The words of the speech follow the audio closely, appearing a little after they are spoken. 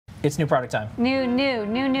It's new product time. New.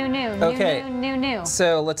 Okay. New.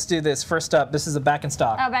 So let's do this. First up, this is a back in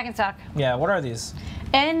stock. Oh, back in stock. Yeah, what are these?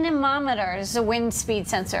 Anemometer. This is a wind speed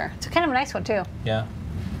sensor. It's kind of a nice one, too. Yeah.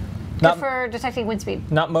 Good for detecting wind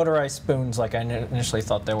speed. Not motorized spoons like I initially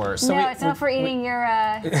thought they were. So no, it's not for eating your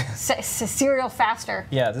cereal faster.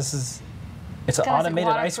 Yeah, it's an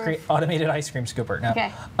automated ice cream scooper. No.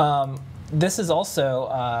 Okay. This is also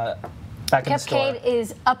back in the store. Cupcake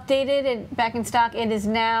is updated and back in stock. It is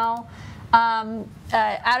now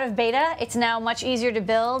out of beta. It's now much easier to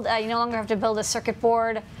build. You no longer have to build a circuit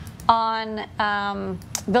board on,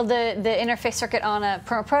 build the interface circuit on a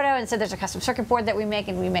Proto. Instead, there's a custom circuit board that we make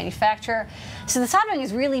and we manufacture. So the soldering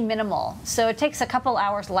is really minimal. So it takes a couple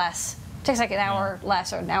hours less. It takes like an hour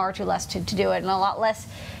less or an hour or two less to do it, and a lot less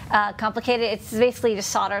complicated. It's basically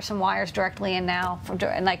just solder some wires directly in now,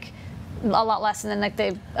 and like a lot less, and then like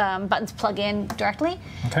the buttons plug in directly.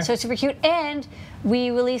 Okay. So it's super cute. And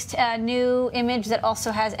we released a new image that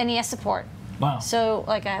also has NES support. Wow. So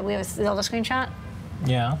like we have a Zelda screenshot.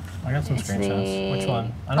 Yeah, I got some screenshots. Which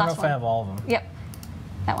one? I don't know if I have all of them. Yep.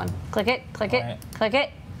 That one. Click it. Click it. Right. Click it.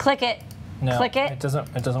 Click it. No, click it. It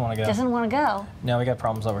doesn't want to go. Doesn't want to go. No, we got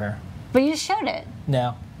problems over here. But you just showed it.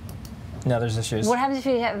 No, there's issues. What happens if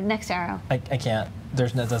you have next arrow? I can't.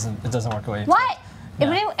 It doesn't work away. What?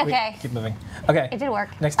 No, okay. Keep moving. Okay. It did work.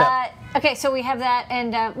 Next up. Okay, so we have that,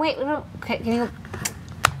 and wait, okay, can you?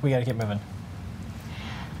 We gotta keep moving.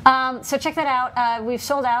 So check that out. We've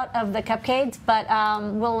sold out of the cupcakes, but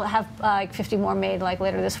we'll have like 50 more made like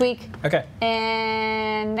later this week. Okay.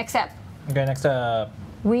 And next up. Okay, next up.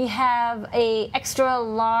 We have a extra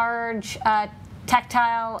large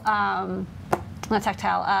tactile, not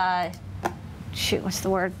tactile. Shoot, what's the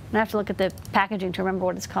word? I have to look at the packaging to remember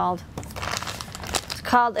what it's called. It's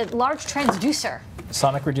called a large transducer.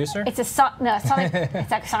 Sonic reducer? It's a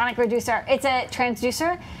it's a sonic reducer. It's a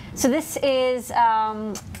transducer. So this is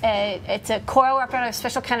it's a coil wrapped around a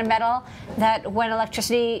special kind of metal that when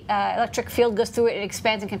electric field goes through it, it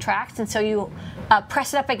expands and contracts. And so you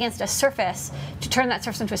press it up against a surface to turn that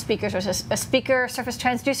surface into a speaker. So it's a speaker surface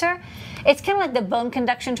transducer. It's kind of like the bone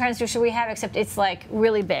conduction transducer we have, except it's like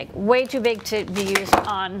really big, way too big to be used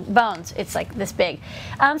on bones. It's like this big.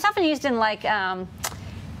 It's often used in like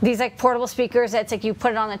these like portable speakers. That's like you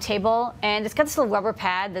put it on the table, and it's got this little rubber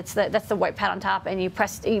pad. That's the white pad on top, and you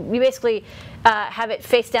basically have it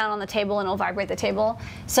face down on the table, and it'll vibrate the table.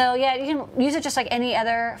 So yeah, you can use it just like any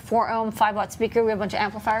other 4-ohm 5-watt speaker. We have a bunch of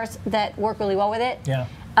amplifiers that work really well with it. Yeah.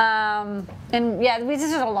 And yeah, this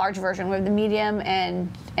is a large version. We have the medium and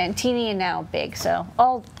teeny, and now big. So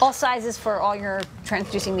all sizes for all your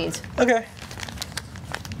transducing needs. Okay.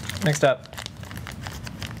 Next up.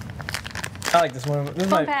 I like this one. This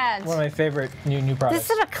is one of my favorite new products. This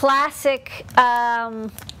is a classic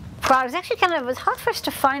product. It's actually it was hard for us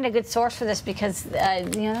to find a good source for this because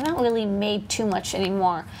they're not really made too much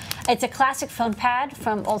anymore. It's a classic phone pad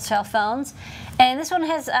from old style phones, and this one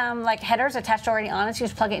has like headers attached already on it. So you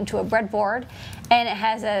just plug it into a breadboard, and it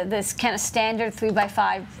has this kind of standard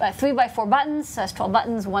 3x4 buttons. So it has 12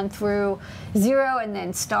 buttons, 1 through 0, and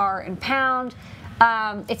then star and pound.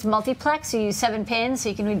 It's multiplex, so you use 7 pins, so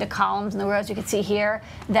you can read the columns and the rows. You can see here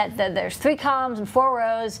that there's 3 columns and 4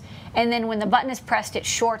 rows, and then when the button is pressed, it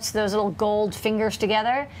shorts those little gold fingers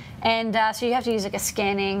together, and so you have to use like a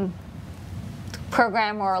scanning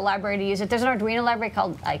program or a library to use it. There's an Arduino library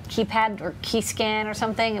called Keypad or KeyScan or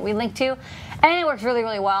something that we link to, and it works really,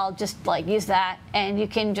 really well. Just like use that, and you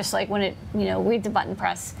can just like when it read the button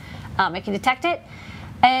press, it can detect it.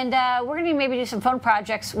 And we're going to maybe do some phone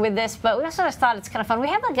projects with this, but we also just thought it's kind of fun. We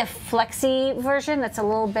have like a flexi version that's a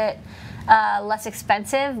little bit less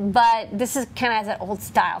expensive, but this is kind of has that old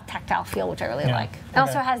style tactile feel, which I really like. It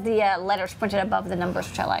also has the letters printed above the numbers,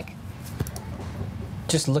 which I like.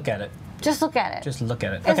 Just look at it. Just look at it. Just look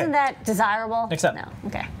at it. Isn't that desirable? Next up. No.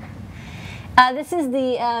 Okay. This is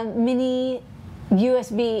the mini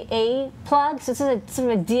USB-A plug. So this is a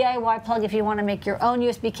sort of a DIY plug if you want to make your own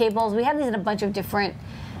USB cables. We have these in a bunch of different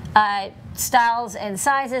styles and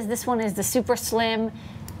sizes. This one is the super slim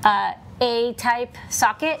A-type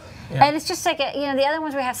socket. Yeah. And it's just like, the other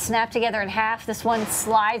ones we have snap together in half. This one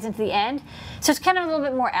slides into the end. So it's kind of a little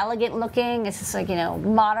bit more elegant looking. It's just like,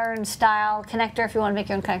 modern style connector if you want to make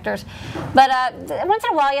your own connectors. But once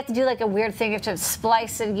in a while you have to do like a weird thing. You have to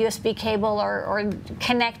splice a USB cable or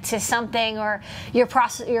connect to something, or your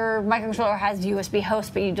microcontroller has USB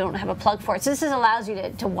host but you don't have a plug for it. So this allows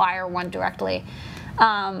you to wire one directly.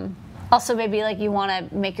 Also maybe like you want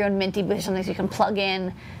to make your own Minty boost or something so you can plug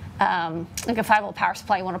in like a 5-volt power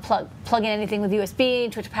supply. You want to plug in anything with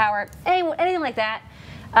USB, switch power, anything like that.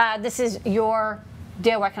 This is your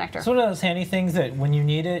DIY connector. It's one of those handy things that when you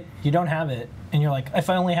need it, you don't have it, and you're like, if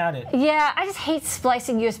I only had it. Yeah, I just hate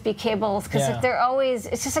splicing USB cables because Yeah. they're always,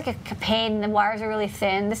 it's just like a pain. The wires are really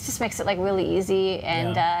thin. This just makes it like really easy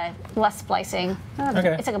and less splicing.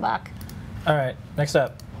 Okay. It's like $1. All right, next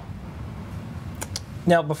up.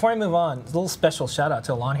 Now, before I move on, a little special shout out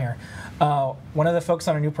to Alon here. One of the folks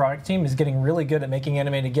on our new product team is getting really good at making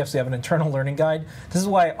animated GIFs. We have an internal learning guide. This is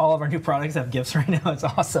why all of our new products have GIFs right now. It's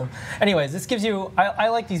awesome. Anyways, this gives you, I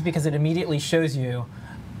like these because it immediately shows you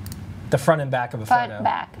the front and back of a photo. Front,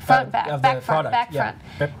 back, front, back, of back, the front, product. back,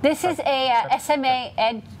 front. This is a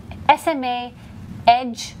SMA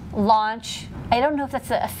Edge launch. I don't know if that's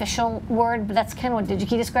the official word, but that's kind of what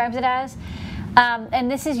DigiKey describes it as. And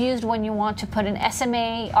this is used when you want to put an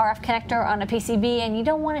SMA RF connector on a PCB and you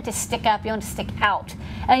don't want it to stick up, you want it to stick out.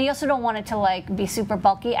 And you also don't want it to like be super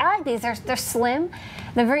bulky. I like these, they're slim,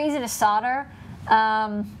 they're very easy to solder.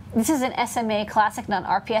 This is an SMA Classic, not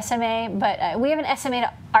RPSMA, but we have an SMA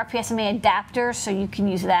to RPSMA adapter, so you can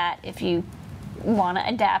use that if you want to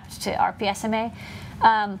adapt to RPSMA.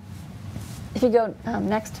 If you go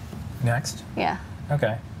next. Next? Yeah.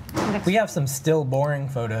 Okay. Next. We have some still boring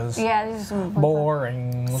photos. Yeah, these are some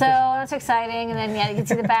boring. So that's exciting, and then you can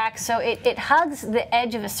see the back. So it hugs the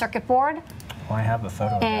edge of a circuit board. Well, I have a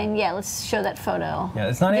photo. And yeah, let's show that photo. Yeah,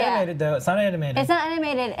 it's not animated though. It's not animated. It's not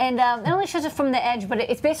animated, and it only shows it from the edge, but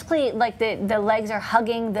it's basically like the legs are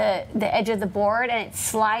hugging the edge of the board, and it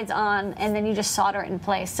slides on, and then you just solder it in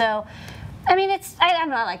place. So, I mean, I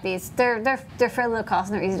not like these. They're fairly low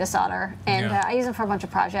cost and they're easy to solder, and I use them for a bunch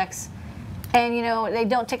of projects. And you know, they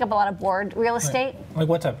don't take up a lot of board real estate. Like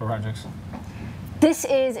what type of projects? This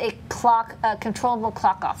is a controllable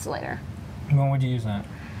clock oscillator. When would you use that?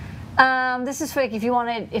 This is for like if you want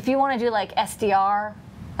to do like SDR,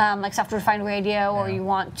 like software-defined radio, or you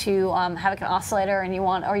want to have like an oscillator, and you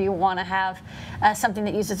want to have something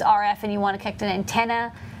that uses RF, and you want to connect an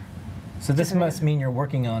antenna. So this must mean you're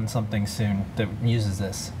working on something soon that uses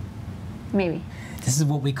this. Maybe. This is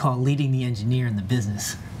what we call leading the engineer in the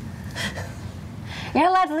business. You're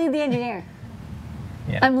not allowed to lead the engineer.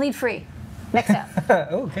 Yeah. I'm lead free. Next up.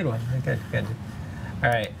 Oh, good one. Good. All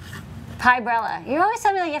right. Pibrella. You always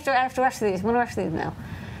tell me like you have to rush through these. I'm going to rush through these now.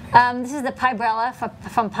 This is the Pibrella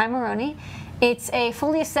from Pimaroni. It's a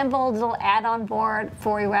fully assembled little add-on board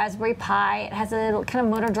for a Raspberry Pi. It has a little kind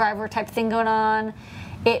of motor driver type thing going on.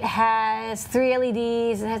 It has 3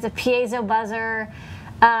 LEDs. It has a piezo buzzer.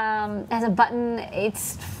 It has a button.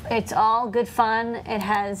 It's all good fun. It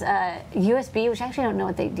has USB, which I actually don't know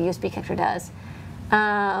what the USB connector does.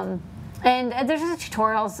 And there's just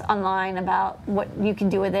tutorials online about what you can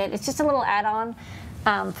do with it. It's just a little add-on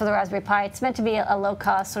for the Raspberry Pi. It's meant to be a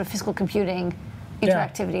low-cost sort of physical computing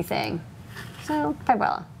interactivity thing. So,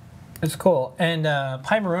 Pibrella. It's cool. And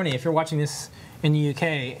Pimaroni, if you're watching this in the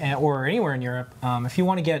UK or anywhere in Europe, if you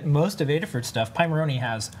want to get most of Adafruit stuff, Pimaroni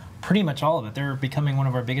has pretty much all of it. They're becoming one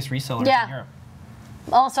of our biggest resellers in Europe.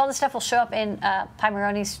 Also, all this stuff will show up in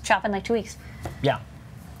Pimaroni's shop in like 2 weeks. Yeah.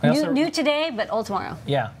 New today, but old tomorrow.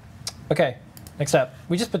 Yeah. Okay, next up.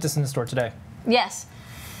 We just put this in the store today. Yes.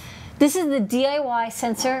 This is the DIY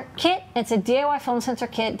sensor kit. It's a DIY phone sensor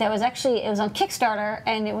kit that was actually, it was on Kickstarter,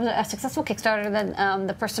 and it was a successful Kickstarter. Then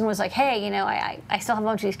the person was like, hey, you know, I still have a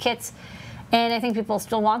bunch of these kits, and I think people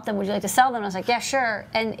still want them. Would you like to sell them? And I was like, yeah, sure.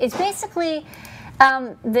 And it's basically,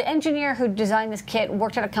 the engineer who designed this kit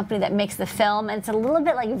worked at a company that makes the film, and it's a little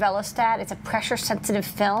bit like Velostat. It's a pressure-sensitive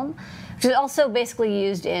film, which is also basically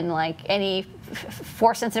used in like any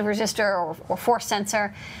force-sensitive resistor or force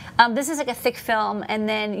sensor. This is like a thick film, and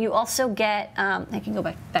then you also get, I can go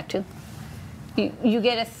back to, you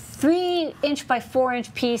get a 3-inch by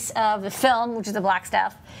 4-inch piece of the film, which is the black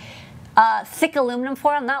stuff, thick aluminum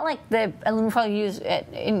foil, not like the aluminum foil you use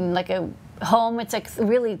in like a home. It's like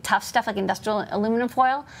really tough stuff, like industrial aluminum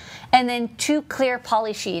foil, and then 2 clear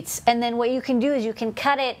poly sheets. And then what you can do is you can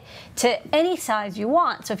cut it to any size you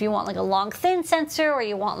want. So if you want like a long thin sensor, or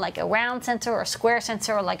you want like a round sensor or a square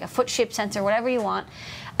sensor, or like a foot shaped sensor, whatever you want,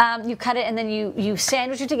 you cut it, and then you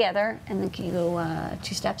sandwich it together. And then can you go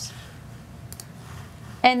 2 steps?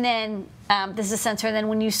 And then this is a sensor, and then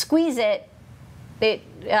when you squeeze it, the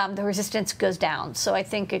resistance goes down. So I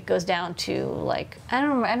think it goes down to like, I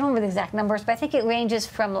don't remember the exact numbers, but I think it ranges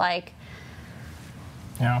from like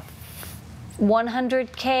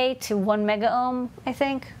 100K to 1 mega ohm, I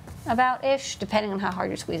think, about-ish, depending on how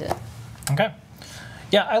hard you squeeze it. Okay.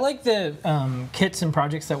 Yeah, I like the kits and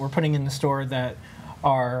projects that we're putting in the store that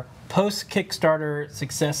are post-Kickstarter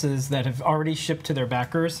successes that have already shipped to their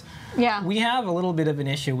backers. Yeah. We have a little bit of an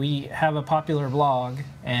issue. We have a popular blog,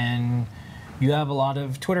 and you have a lot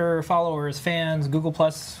of Twitter followers, fans, Google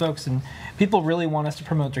Plus folks, and people really want us to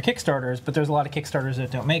promote their Kickstarters, but there's a lot of Kickstarters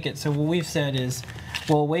that don't make it. So what we've said is,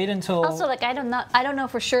 we'll wait until... Also, like, I don't know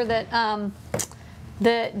for sure that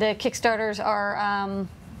the Kickstarters are...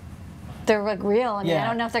 they're like real. I mean, I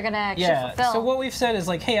don't know if they're going to actually fulfill. So what we've said is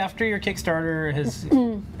like, hey, after your Kickstarter has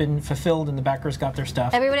been fulfilled and the backers got their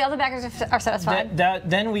stuff, all the backers are satisfied.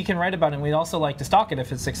 Then we can write about it. And we'd also like to stock it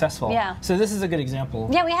if it's successful. Yeah. So this is a good example.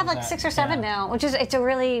 Yeah, we have like 6 or 7 now, which is it's a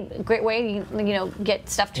really great way to get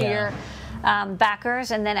stuff to your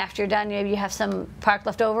backers, and then after you're done, maybe you have some product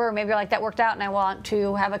left over, or maybe you're like, that worked out, and I want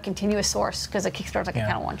to have a continuous source because a Kickstarter's like a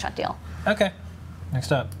kind of one-shot deal. Okay.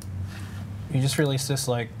 Next up, you just released this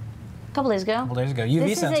like. A couple days ago. UV sensor.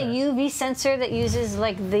 This is a UV sensor that uses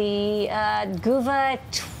like the GUVA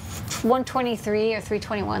 123 or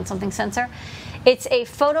 321 something sensor. It's a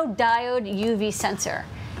photodiode UV sensor,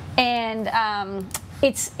 and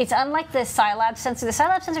it's unlike the Scilab sensor. The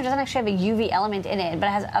Scilab sensor doesn't actually have a UV element in it, but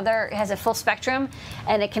it has a full spectrum,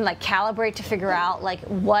 and it can like calibrate to figure out like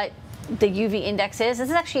what the UV index is. This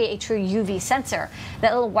is actually a true UV sensor.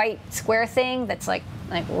 That little white square thing that's like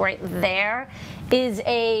right there is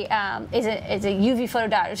a UV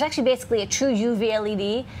photodiode. It's actually basically a true UV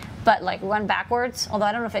LED, but like run backwards. Although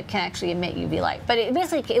I don't know if it can actually emit UV light, but it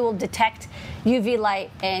will detect UV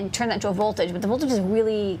light and turn that into a voltage. But the voltage is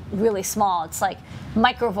really, really small. It's like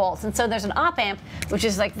microvolts. And so there's an op amp, which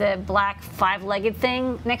is like the black 5-legged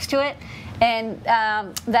thing next to it. And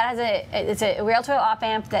that has a real-time op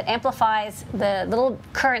amp that amplifies the little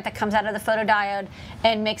current that comes out of the photodiode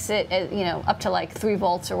and makes it up to like 3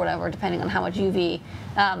 volts or whatever, depending on how much UV.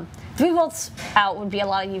 3 volts out would be a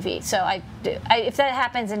lot of UV. So if that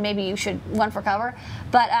happens, then maybe you should run for cover.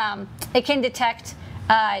 But it can detect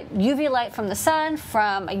UV light from the sun,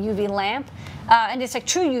 from a UV lamp. And it's like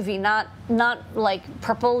true UV, not like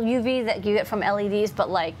purple UV that you get from LEDs, but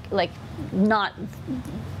like not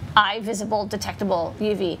eye visible detectable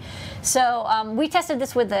UV. So we tested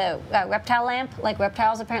this with the reptile lamp. Like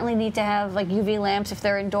reptiles apparently need to have like UV lamps if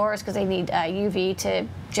they're indoors because they need UV to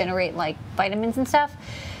generate like vitamins and stuff.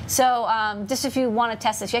 So just if you want to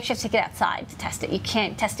test this, you actually have to take it outside to test it. You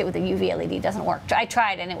can't test it with a UV LED. It doesn't work. I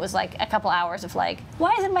tried, and it was like a couple hours of like,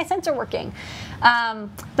 why isn't my sensor working?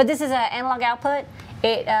 But this is an analog output.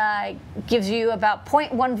 It gives you about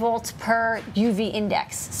 0.1 volts per UV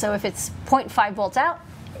index. So if it's 0.5 volts out,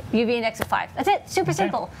 UV index of 5. That's it. Super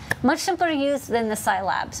simple. Much simpler to use than the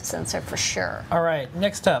Scilab sensor for sure. All right.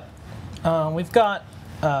 Next up, we've got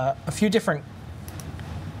a few different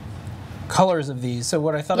colors of these. So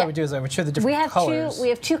what I thought I would do is I would show the different colors. We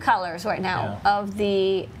have 2 colors right now of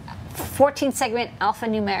the 14-segment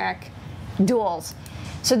alphanumeric duals.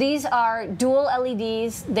 So these are dual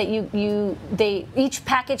LEDs that each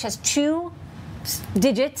package has 2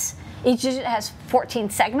 digits. Each digit has 14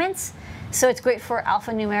 segments. So it's great for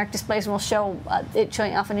alphanumeric displays, and we'll show it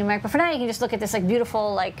showing alphanumeric. But for now, you can just look at this like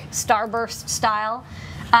beautiful like starburst style.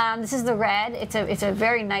 This is the red. It's a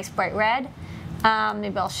very nice bright red.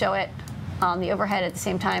 Maybe I'll show it on the overhead at the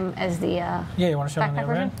same time as the yeah, you want to show it on the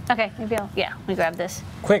overhead? Okay, maybe let me grab this.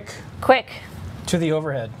 Quick to the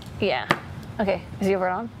overhead. Yeah. Okay, is the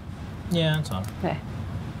overhead on? Yeah, it's on. Okay.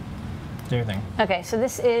 Do your thing. Okay, so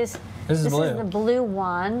this is blue. Is the blue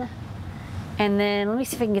one. And then let me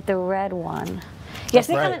see if I can get the red one. Yes,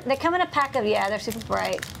 they come in a pack of, they're super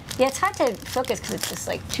bright. Yeah, it's hard to focus because it's just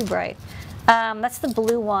like too bright. That's the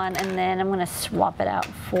blue one, and then I'm going to swap it out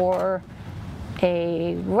for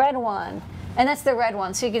a red one. And that's the red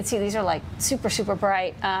one. So you can see these are like super, super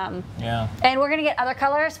bright. And we're going to get other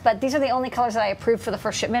colors, but these are the only colors that I approved for the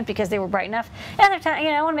first shipment because they were bright enough. And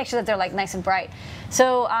I want to make sure that they're like nice and bright.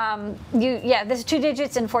 So there's 2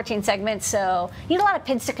 digits and 14 segments. So you need a lot of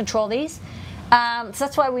pins to control these. So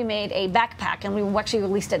that's why we made a backpack, and we actually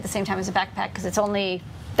released it at the same time as a backpack because it's only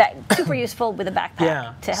that super useful with a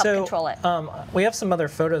backpack to help control it. We have some other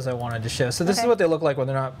photos I wanted to show. So this is what they look like when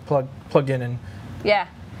they're not plugged in and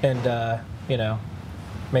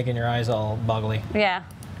making your eyes all boggly. Yeah.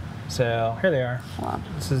 So here they are. Hold on.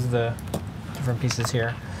 This is the different pieces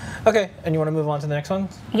here. Okay, and you want to move on to the next one?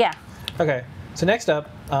 Yeah. Okay. So next up,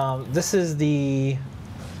 this is the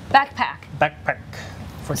backpack.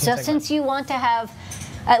 So segment. Since you want to have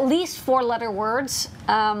at least 4-letter words,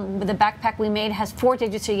 the backpack we made has 4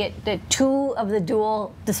 digits, so you get the 2 of the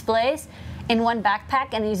dual displays in one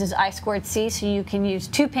backpack, and it uses I2C, so you can use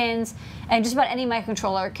 2 pins, and just about any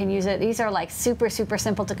microcontroller can use it. These are like super, super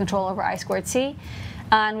simple to control over I2C.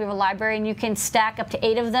 And we have a library, and you can stack up to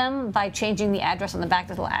 8 of them by changing the address on the back,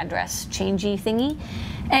 this little address changey thingy.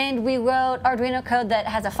 And we wrote Arduino code that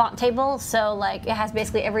has a font table, so like it has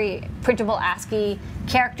basically every printable ASCII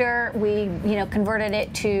character. We converted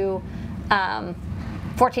it to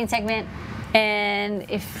 14 segment, and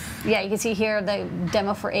if you can see here the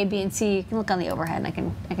demo for A, B, and C. You can look on the overhead,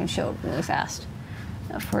 and I can show it really fast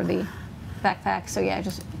for the backpack. So yeah,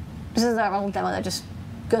 this is our little demo that just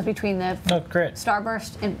goes between the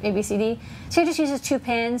starburst and ABCD. So it just uses 2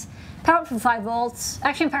 pins, powered from 5 volts.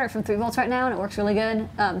 Actually, I'm powered from 3 volts right now, and it works really good.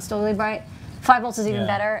 It's still really bright. 5 volts is even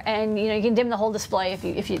better, and you can dim the whole display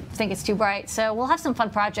if you think it's too bright. So we'll have some fun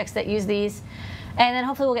projects that use these, and then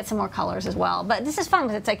hopefully we'll get some more colors as well. But this is fun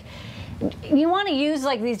because it's like you want to use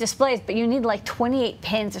like these displays, but you need like 28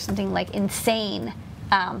 pins or something like insane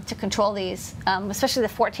to control these, especially the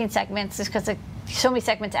 14 segments, just because so many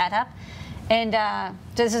segments add up. And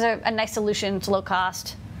this is a nice solution. It's low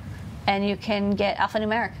cost, and you can get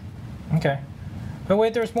alphanumeric. Okay. But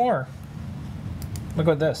wait, there's more. Look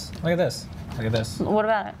at this. Look at this. Look at this. What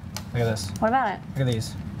about it? Look at this. What about it? Look at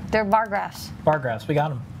these. They're bar graphs. Bar graphs. We got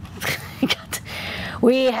them.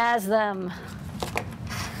 We has them.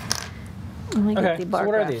 Let me get the bar so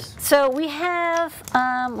what graphs. are these? So we have,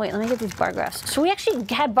 wait, let me get these bar graphs. So we actually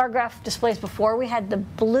had bar graph displays before. We had the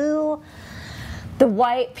blue, the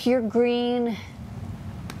white, pure green,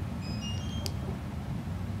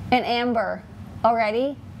 and amber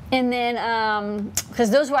already. And then,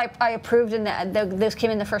 because those were I approved, and those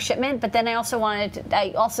came in the first shipment. But then I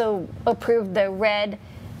also approved the red,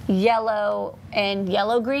 yellow, and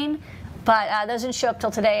yellow-green. But those didn't show up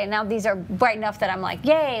till today, and now these are bright enough that I'm like,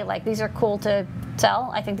 yay! Like these are cool to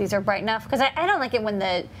sell. I think these are bright enough because I don't like it when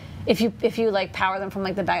if you like power them from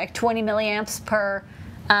like the back, like 20 milliamps per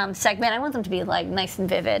segment. I want them to be like nice and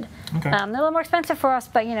vivid. Okay. They're a little more expensive for us,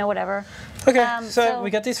 but whatever. Okay. So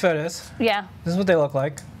we got these photos. Yeah. This is what they look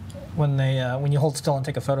like when you hold still and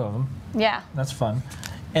take a photo of them. Yeah. That's fun.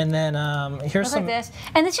 And then here's some. Like this,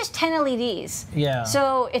 and it's just 10 LEDs. Yeah.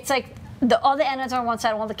 So it's like. All the anodes are on one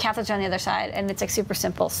side, all the cathodes are on the other side, and it's like super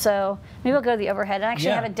simple. So maybe we'll go to the overhead. I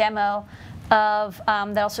actually have a demo of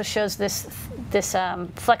that also shows this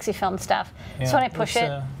flexi-film stuff. Yeah. So when I push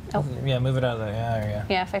it, yeah, move it out of the area.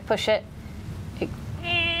 Yeah, if I push it,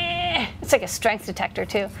 it's like a strength detector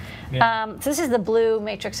too. Yeah. So this is the blue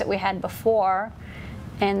matrix that we had before,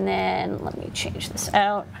 and then let me change this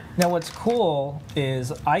out. Now what's cool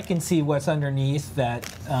is I can see what's underneath that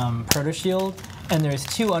proto shield. And there's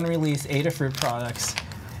 2 unreleased Adafruit products,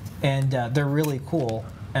 and they're really cool.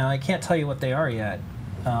 And I can't tell you what they are yet,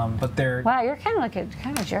 but they're. Wow, you're kind of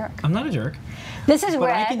a jerk. I'm not a jerk. This is but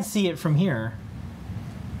red. I can see it from here.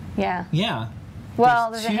 Yeah. Yeah.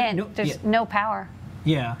 Well, there's a hint. There's no power.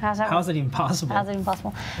 Yeah. How's that even possible? How's it even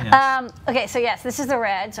possible? Yeah. Okay, so yes, this is the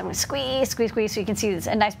red. So I'm going to squeeze, so you can see it's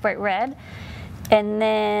a nice bright red. And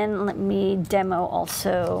then let me demo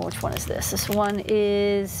also, which one is this? This one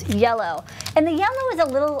is yellow. And the yellow is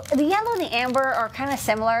the yellow and the amber are kind of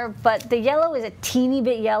similar, but the yellow is a teeny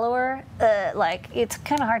bit yellower. Like, it's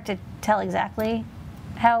kind of hard to tell exactly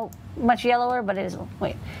how much yellower, but it is,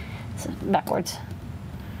 wait, it's backwards.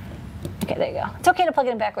 Okay, there you go. It's okay to plug it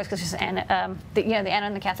in backwards because the anode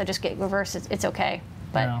and the cathode just get reversed. It's okay,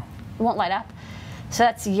 but it won't light up. So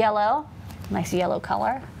that's yellow, nice yellow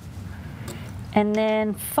color. And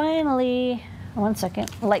then finally, one second,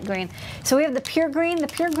 light green. So we have the pure green. The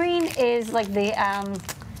pure green is like the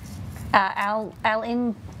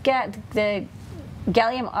the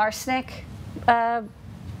gallium arsenic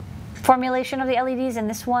formulation of the LEDs, and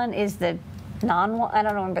this one is the I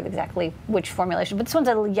don't remember exactly which formulation, but this one's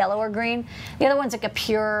a yellower green. The other one's like a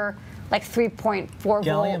pure, like 3.4 volt.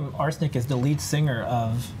 Gallium arsenic is the lead singer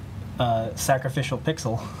of Sacrificial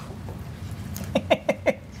Pixel.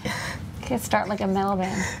 Start like a metal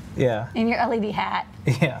band. Yeah. In your LED hat.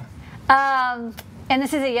 Yeah. And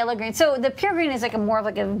this is a yellow green. So the pure green is like more of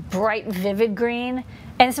like a bright, vivid green,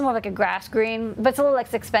 and this is more like a grass green, but it's a little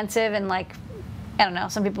less expensive and like, I don't know.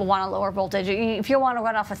 Some people want a lower voltage. If you want to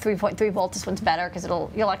run off a 3.3 volts, this one's better because it'll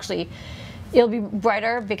be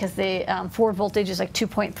brighter because the forward voltage is like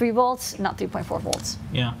 2.3 volts, not 3.4 volts.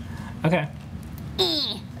 Yeah. Okay.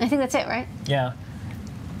 I think that's it, right? Yeah.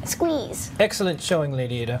 Squeeze. Excellent showing,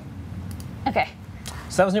 Lady Ada. Okay.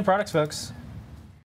 So that was new products, folks.